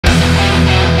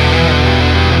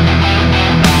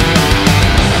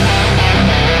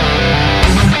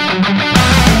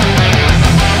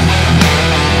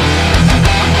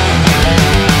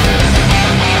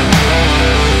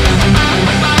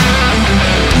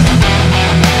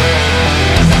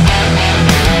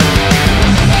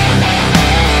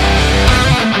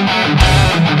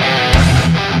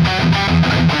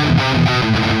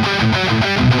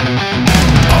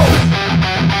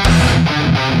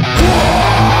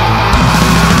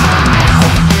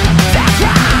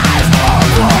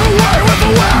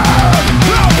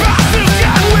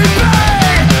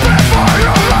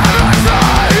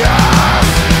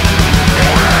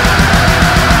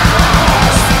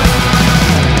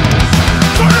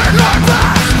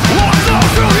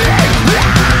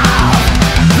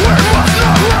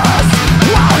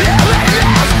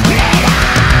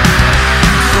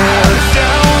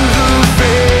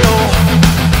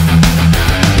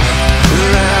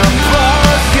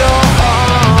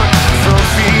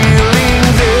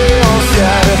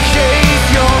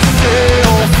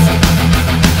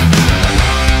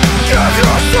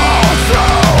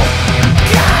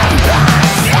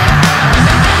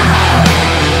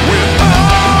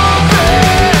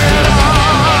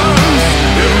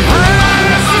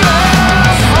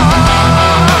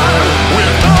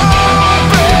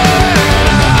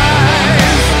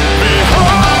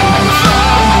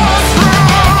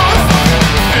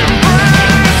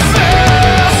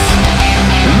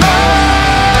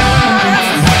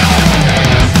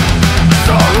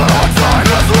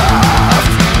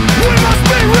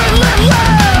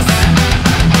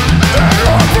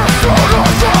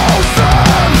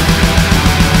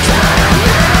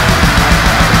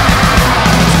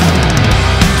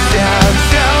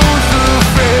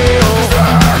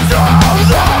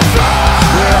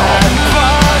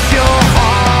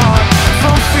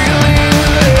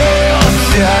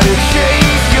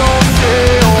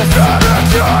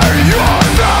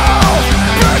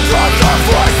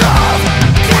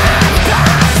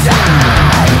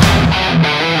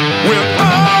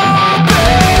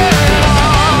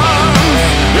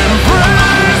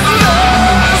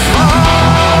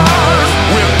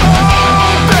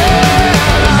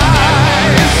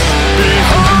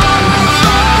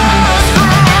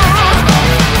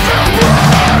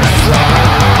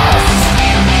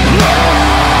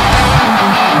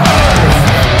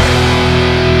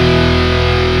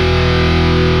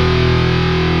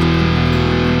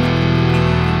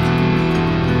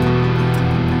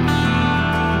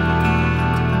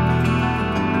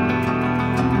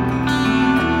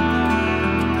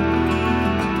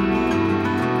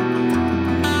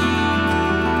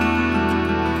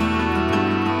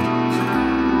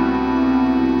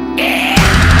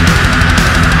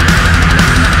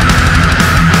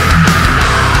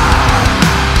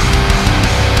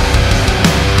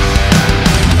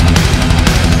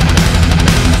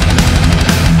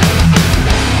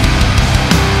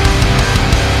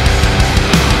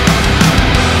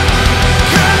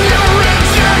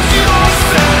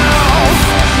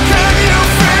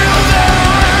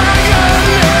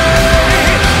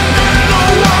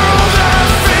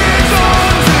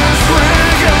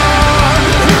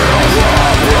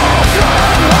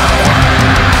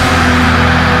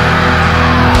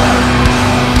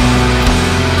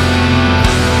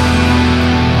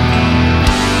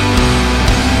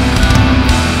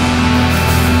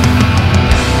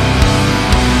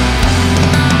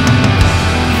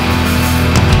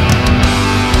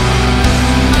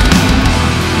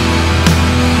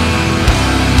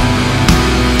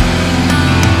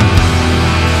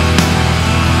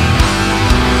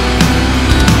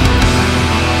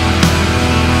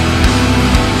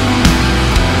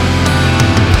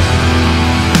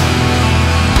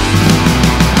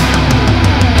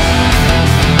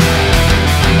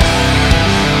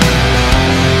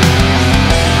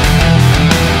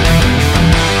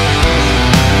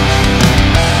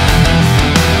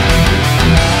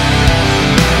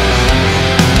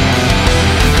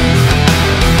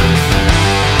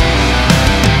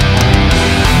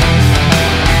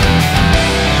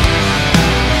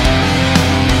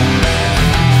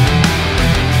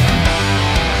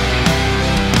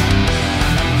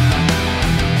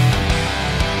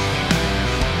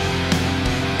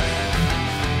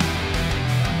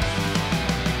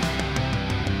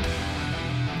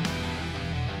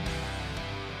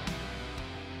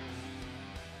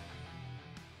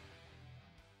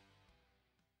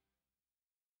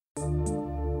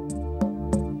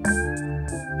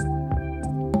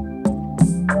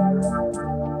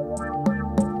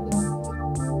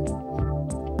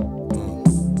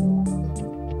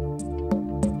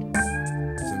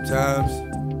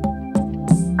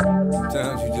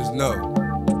Sometimes you just know.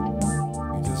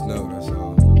 You just know, that's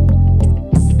all.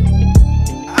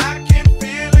 I can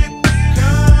feel it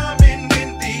coming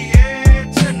in the air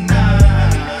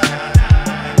tonight.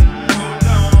 Hold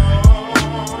on.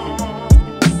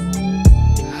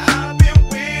 I've been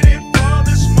waiting for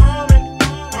this moment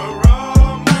for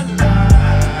all my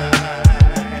life.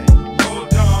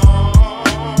 Hold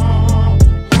on.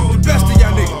 The best of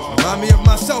y'all niggas remind me of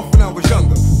myself when I was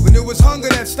younger. When it was hunger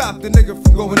that stopped the nigga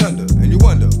from going under. And you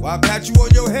wonder why I pat you on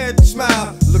your head and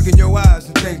smile, look in your eyes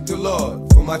and thank the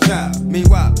Lord for my child.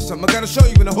 Meanwhile, something I gotta show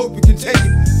you and I hope you can take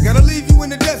it. Gotta leave you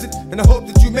in the desert and I hope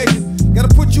that you make it.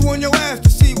 Gotta put you on your ass to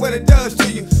see what it does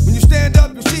to you. When you stand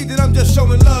up, you see that I'm just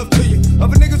showing love to you.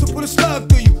 Other niggas will put a slug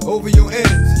through you over your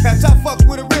ends. Cats I fuck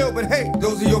with are real, but hey,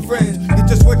 those are your friends. Get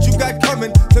just what you got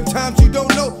coming. Sometimes you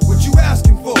don't know what you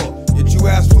asking for, yet you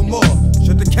ask for more.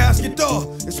 Shut the casket door.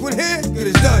 It's when here, good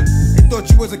is done. They thought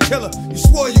you was a killer. You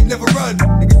swore you'd never run.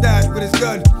 Nigga died with his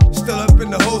gun. It's still up in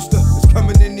the holster. It's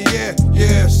coming in the air.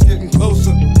 Yeah, it's getting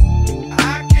closer.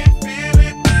 I can feel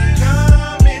it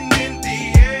coming in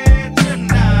the air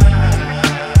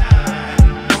tonight.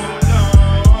 Hold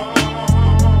on.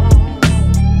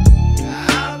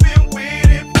 I've been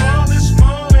waiting for this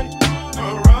moment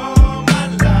for all my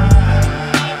life.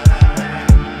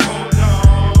 Hold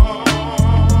on.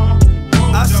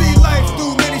 I see life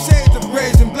through many shades of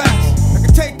grays and blacks. I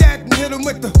can take that and hit them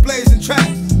with the blazing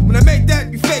tracks. When I make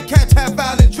that, you fake cats have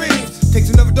violent dreams. Takes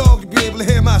another dog to be able to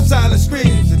hear my silent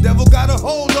screams. The devil got a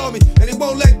hold on me and he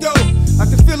won't let go. I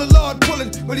can feel the Lord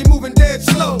pulling, but he moving dead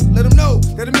slow. Let him know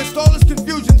that amidst all this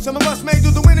confusion, some of us may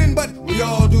do the winning, but we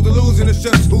all do the losing. It's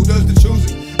just who does the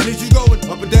choosing. And is you going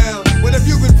up or down? What have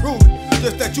you been proving?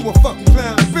 Just that you a fucking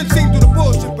clown. Been seen through the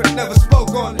bullshit, but never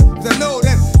spoke on it. Cause I know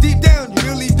that deep down you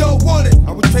really don't want it.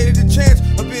 I would trade it the chance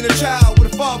of being a child with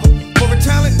a father, for a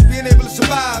talent and being able to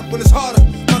survive when it's harder.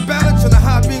 My balance on the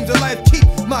high beams of life keep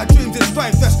my dreams in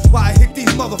strife. That's why I hit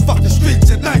these motherfucking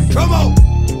streets at night. Come on!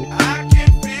 I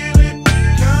can feel it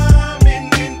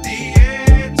coming in the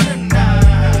air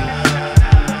tonight.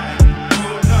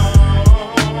 Hold on.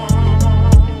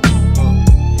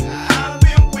 I've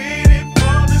been waiting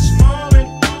for this moment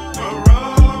for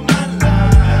all my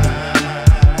life.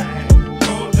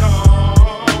 Hold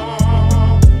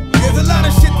on. There's a lot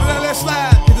of shit that I let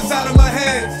slide, cause it's out of my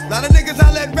hands. A lot of niggas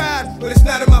I let ride, but it's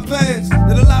not in my plans.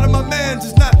 That a lot of my mans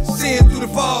is not seeing through the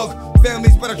fog.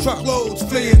 Families by the truckloads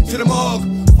fleeing to the morgue.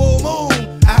 Full moon,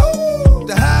 ow,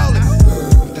 the howling,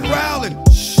 the growling,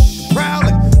 the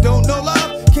prowling. Don't know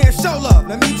love, can't show love.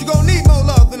 That means you gon' need more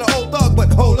love than an old dog,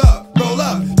 but hold up, roll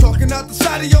up. Talking out the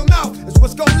side of your mouth is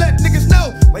what's gon' let niggas know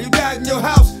why you died in your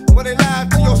house and when they lied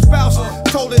to your spouse.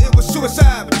 Told her it was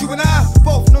suicide, but you and I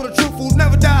both know the truth will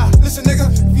never die. Listen, nigga,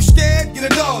 if you scared, get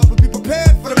a dog, but be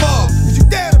prepared for the ball. Cause you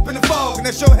dead up in the fog, and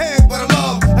that's your head.